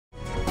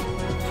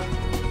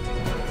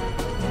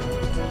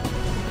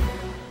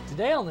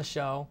Today on the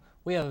show,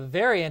 we have a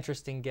very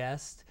interesting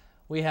guest.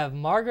 We have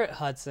Margaret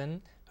Hutson,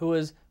 who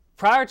was,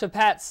 prior to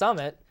Pat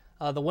Summitt,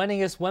 the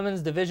winningest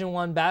women's Division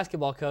I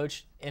basketball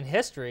coach in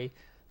history,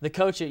 the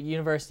coach at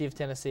University of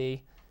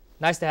Tennessee.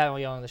 Nice to have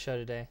you on the show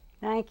today.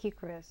 Thank you,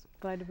 Chris.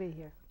 Glad to be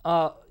here.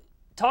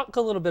 Talk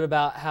a little bit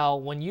about how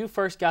when you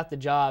first got the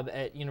job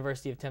at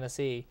University of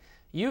Tennessee,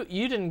 you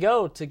didn't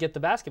go to get the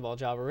basketball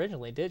job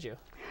originally, did you?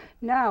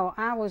 No,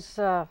 I was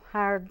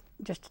hired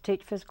just to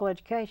teach physical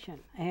education,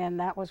 and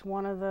that was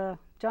one of the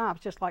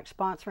jobs. Just like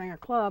sponsoring a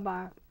club,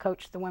 I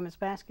coached the women's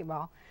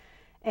basketball.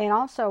 And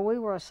also we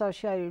were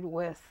associated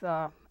with,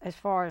 as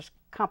far as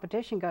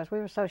competition goes, we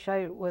were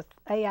associated with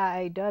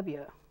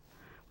AIAW,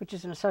 which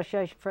is an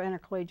Association for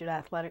Intercollegiate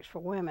Athletics for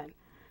Women.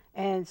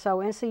 And so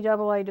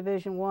NCAA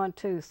Division I,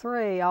 II,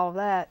 III, all of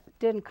that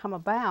didn't come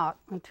about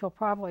until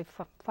probably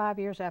 5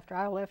 years after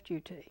I left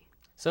UT.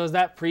 So is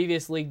that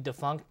previously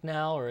defunct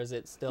now, or is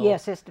it still?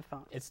 Yes, it's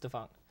defunct. It's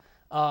defunct.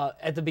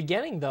 At the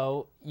beginning,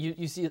 though,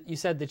 you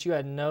said that you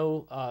had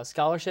no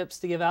scholarships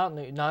to give out,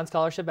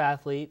 non-scholarship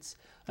athletes.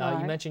 Right.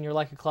 You mentioned you're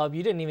like a club.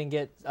 You didn't even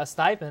get a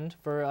stipend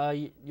for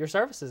your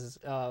services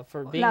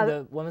for being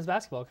the women's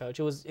basketball coach.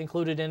 It was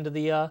included into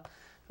the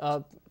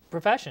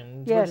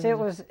profession. Yes, it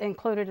was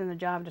included in the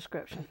job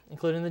description.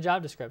 Included in the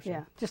job description.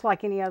 Yeah, just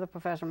like any other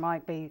professor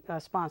might be a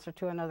sponsor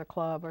to another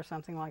club or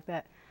something like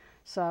that.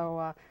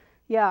 So,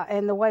 yeah,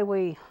 and the way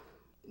we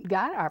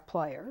got our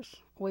players,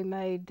 we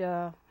made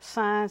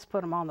signs,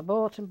 put them on the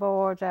bulletin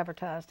boards,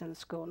 advertised in the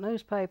school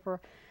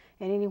newspaper,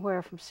 and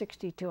anywhere from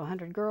 60 to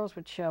 100 girls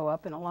would show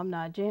up in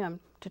alumni gym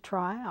to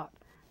try out.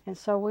 And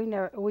so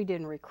we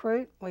didn't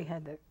recruit. We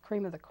had the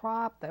cream of the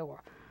crop. There were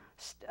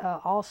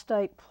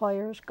all-state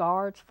players,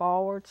 guards,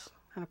 forwards,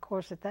 and of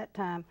course at that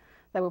time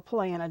they were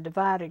playing a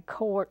divided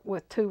court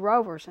with 2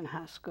 rovers in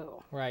high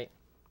school. Right.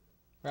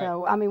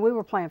 So, I mean, we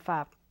were playing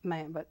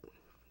 5-man, but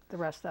the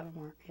rest of them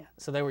weren't yet.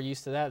 So they were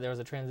used to that. There was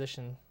a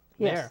transition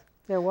there. Yes,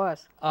 there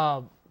was.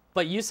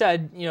 But you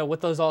said,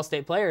 with those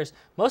all-state players,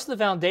 most of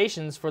the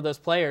foundations for those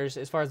players,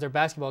 as far as their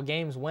basketball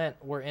games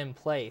went, were in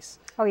place.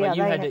 Oh yeah,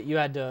 but you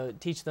had to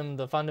teach them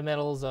the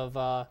fundamentals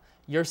of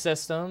your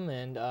system,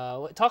 and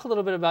talk a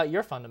little bit about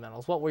your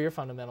fundamentals. What were your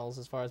fundamentals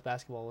as far as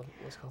basketball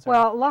was concerned?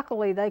 Well,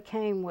 luckily they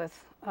came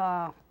with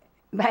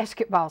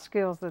basketball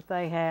skills that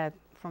they had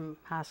from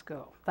high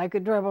school. They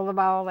could dribble the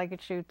ball, they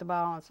could shoot the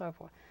ball, and so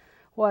forth.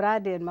 What I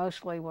did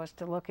mostly was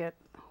to look at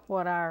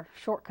what our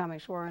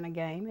shortcomings were in a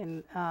game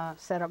and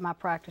set up my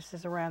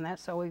practices around that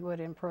so we would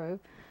improve.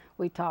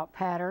 We taught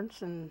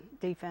patterns and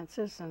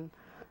defenses,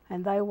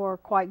 and they were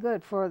quite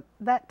good. For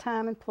that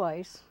time and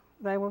place,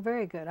 they were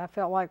very good. I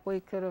felt like we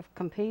could have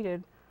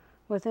competed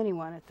with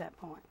anyone at that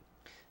point.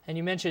 And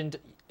you mentioned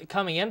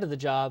coming into the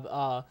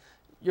job,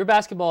 your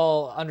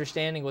basketball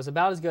understanding was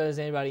about as good as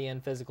anybody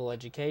in physical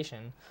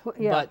education.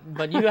 Yeah.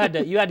 But you had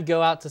to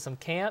go out to some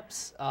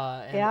camps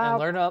and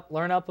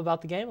learn up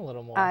about the game a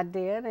little more. I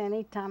did.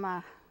 Anytime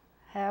I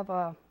have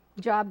a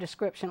job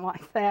description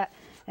like that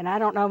and I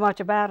don't know much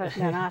about it,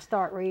 then I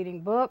start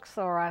reading books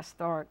or I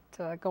start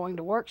going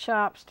to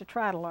workshops to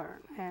try to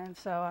learn. And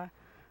so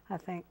I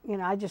think,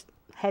 I just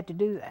had to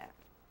do that.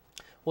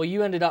 Well,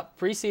 you ended up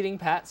preceding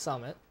Pat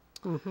Summitt.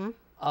 Mm-hmm.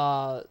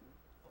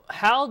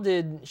 How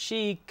did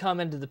she come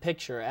into the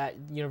picture at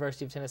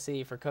University of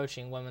Tennessee for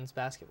coaching women's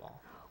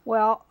basketball?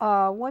 Well,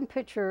 one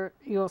picture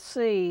you'll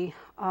see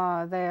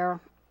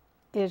there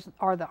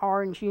are the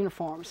orange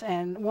uniforms,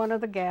 and one of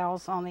the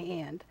gals on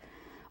the end,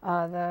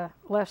 the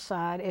left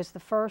side, is the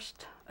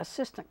first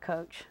assistant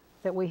coach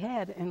that we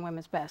had in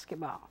women's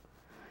basketball.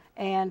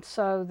 And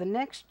so the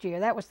next year,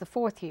 that was the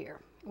 4th year.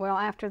 Well,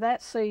 after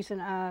that season,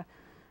 I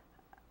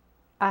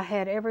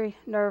had every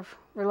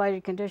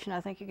nerve-related condition I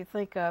think you could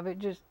think of. It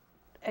just,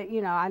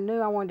 I knew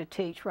I wanted to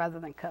teach rather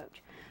than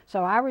coach.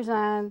 So I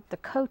resigned the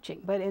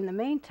coaching, but in the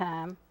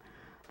meantime,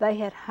 they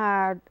had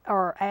hired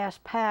or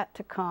asked Pat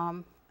to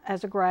come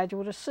as a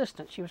graduate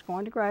assistant. She was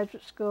going to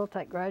graduate school,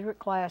 take graduate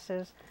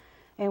classes,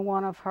 and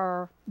one of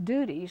her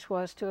duties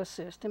was to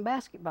assist in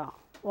basketball,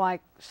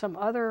 like some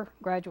other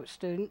graduate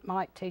student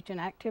might teach an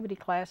activity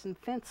class in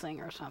fencing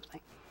or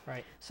something.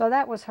 Right. So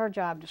that was her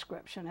job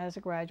description as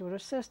a graduate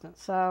assistant.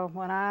 So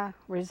when I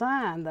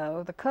resigned,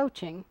 though, the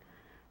coaching,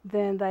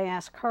 then they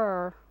asked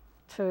her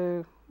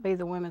to be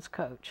the women's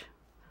coach.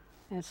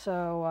 And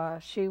so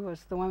she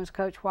was the women's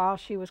coach while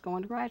she was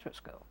going to graduate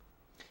school.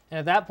 And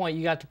at that point,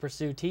 you got to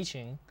pursue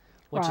teaching,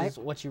 which Right. is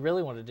what you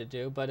really wanted to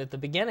do. But at the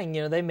beginning,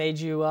 they made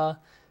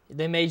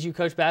you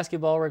coach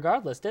basketball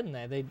regardless, didn't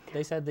they?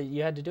 They said that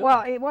you had to do it.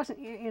 Well, it wasn't,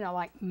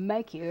 like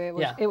make you. It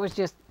was, yeah. It was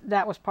just,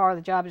 that was part of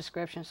the job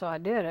description, so I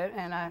did it.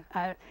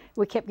 And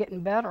we kept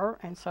getting better,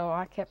 and so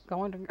I kept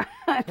going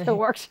to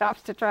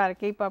workshops to try to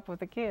keep up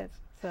with the kids.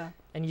 So.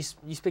 And you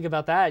speak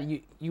about that.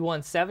 You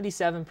won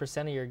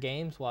 77% of your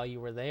games while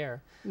you were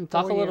there.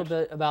 Talk a little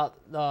bit about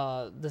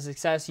the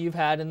success you've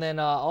had, and then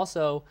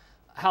also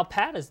how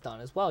Pat has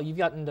done as well. You've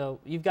gotten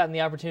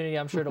the opportunity,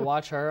 I'm sure, to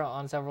watch her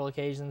on several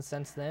occasions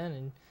since then.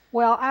 And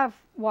well, I've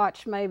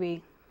watched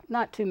maybe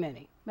not too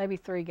many, maybe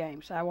 3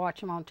 games. I watch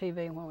them on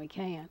TV when we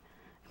can.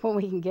 when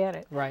we can get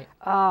it. Right.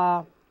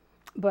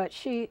 But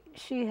she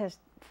has,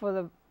 for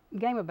the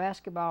game of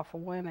basketball for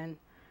women,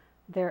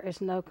 there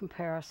is no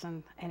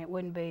comparison, and it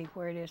wouldn't be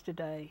where it is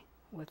today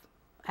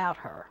without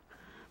her.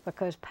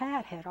 Because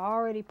Pat had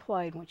already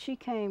played, when she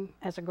came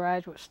as a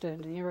graduate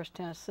student at the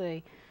University of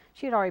Tennessee,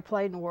 she had already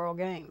played in the World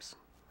Games.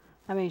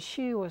 I mean,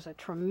 she was a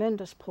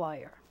tremendous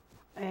player.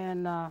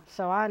 And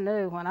so I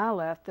knew when I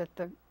left that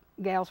the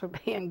gals would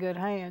be in good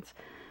hands.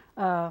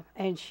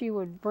 And she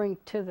would bring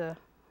to the,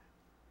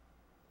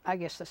 I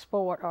guess, the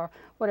sport or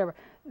whatever,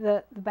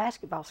 the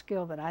basketball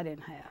skill that I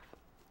didn't have.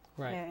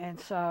 Right. And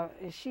so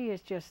she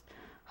is just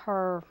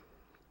her,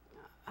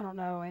 I don't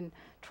know, and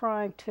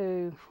trying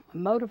to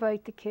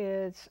motivate the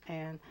kids,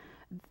 and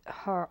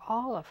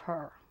all of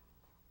her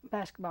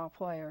basketball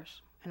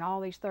players in all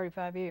these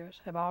 35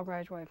 years have all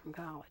graduated from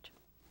college.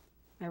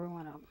 Every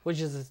one of them. Which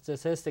is a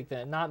statistic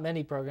that not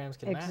many programs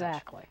can match.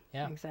 Exactly.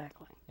 Yeah.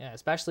 Exactly. Yeah,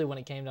 especially when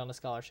it came down to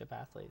scholarship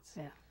athletes.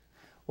 Yeah.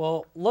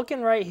 Well,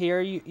 looking right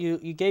here,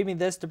 you gave me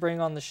this to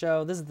bring on the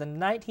show. This is the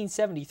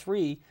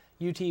 1973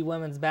 UT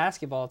women's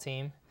basketball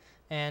team,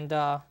 and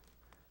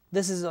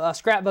this is a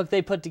scrapbook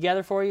they put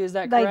together for you. Is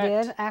that correct? They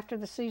did. After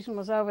the season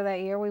was over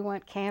that year, we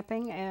went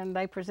camping, and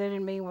they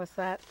presented me with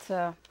that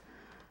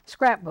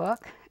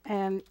scrapbook.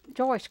 And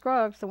Joy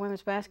Scruggs, the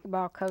women's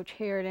basketball coach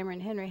here at Emory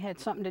Henry, had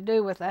something to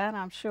do with that,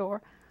 I'm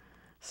sure.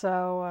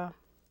 So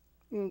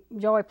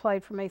Joy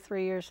played for me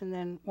 3 years and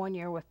then 1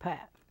 year with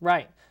Pat.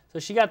 Right. So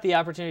she got the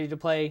opportunity to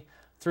play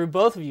through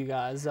both of you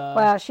guys.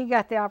 Well, she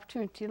got the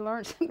opportunity to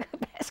learn some good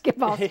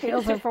basketball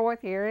skills in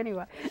 4th year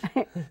anyway.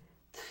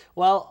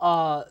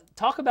 Well,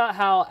 talk about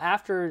how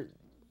after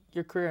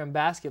your career in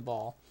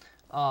basketball,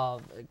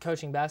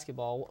 coaching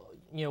basketball,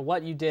 you know,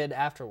 what you did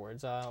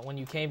afterwards when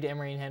you came to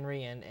Emory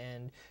Henry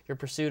and your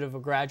pursuit of a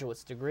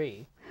graduate's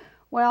degree.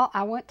 Well,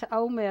 I went to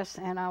Ole Miss,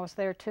 and I was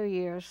there 2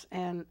 years,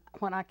 and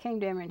when I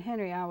came to Emory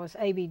Henry, I was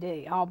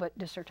ABD, all but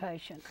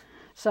dissertation.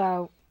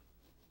 So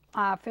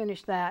I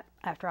finished that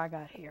after I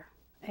got here.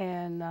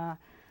 And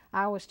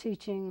I was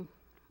teaching,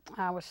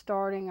 I was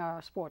starting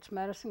a sports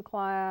medicine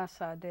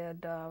class, I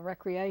did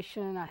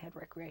recreation, I had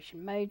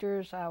recreation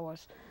majors, I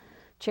was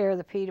chair of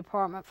the PE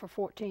department for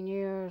 14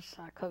 years.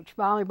 I coached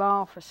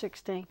volleyball for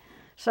 16.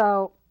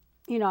 So,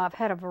 you know, I've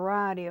had a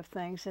variety of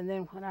things. And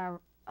then when I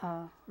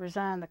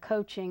resigned the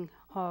coaching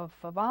of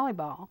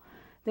volleyball,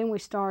 then we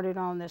started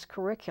on this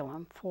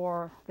curriculum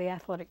for the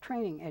athletic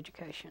training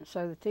education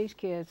so that these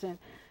kids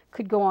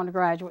could go on to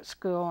graduate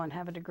school and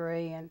have a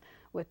degree. And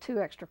with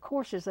 2 extra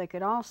courses, they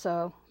could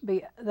also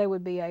they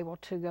would be able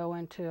to go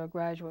into a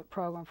graduate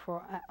program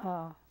for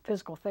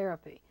physical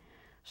therapy.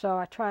 So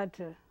I tried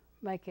to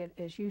make it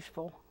as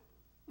useful,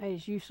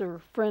 as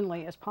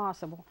user-friendly as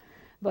possible.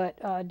 But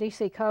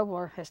D.C.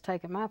 Kobler has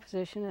taken my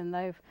position, and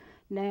they've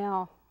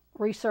now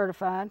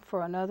recertified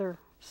for another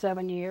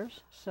 7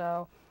 years.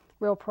 So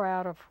real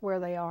proud of where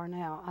they are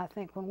now. I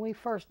think when we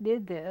first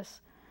did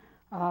this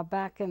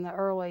back in the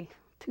early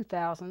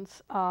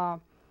 2000s,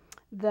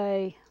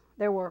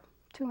 there were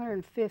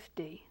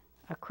 250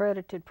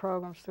 accredited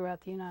programs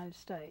throughout the United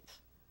States.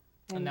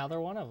 And now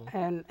they're one of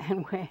them.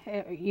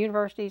 And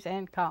universities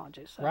and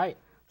colleges. So. Right.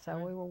 So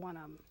we were one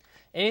of them.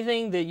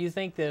 Anything that you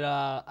think that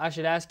I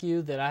should ask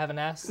you that I haven't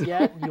asked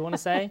yet, you want to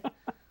say?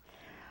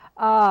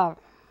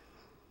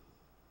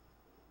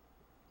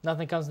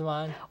 Nothing comes to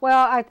mind?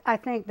 Well, I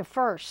think the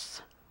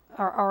firsts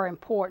are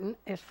important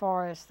as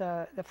far as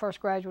the first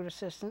graduate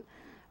assistant,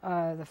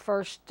 the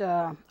first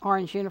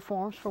orange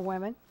uniforms for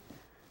women.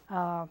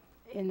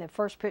 In the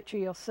first picture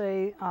you'll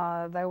see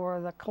they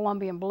were the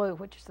Colombian blue,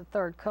 which is the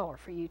 3rd color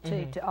for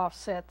UT, to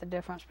offset the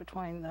difference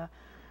between the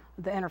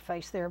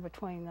interface there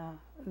between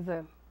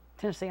the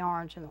Tennessee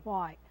orange and the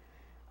white.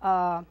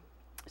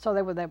 So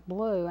they were that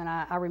blue, and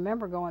I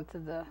remember going to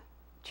the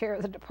chair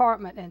of the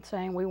department and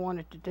saying we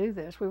wanted to do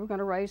this. We were going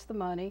to raise the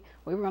money.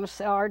 We were going to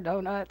sell our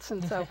donuts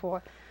and so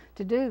forth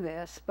to do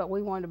this, but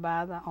we wanted to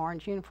buy the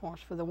orange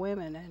uniforms for the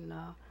women.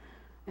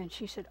 And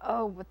she said,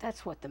 "Oh, but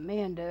that's what the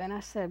men do." And I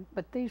said,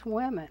 "But these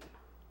women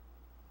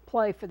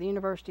play for the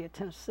University of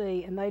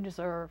Tennessee, and they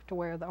deserve to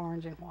wear the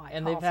orange and white."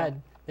 And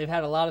they've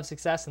had a lot of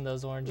success in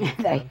those orange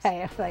uniforms.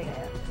 They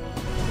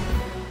have.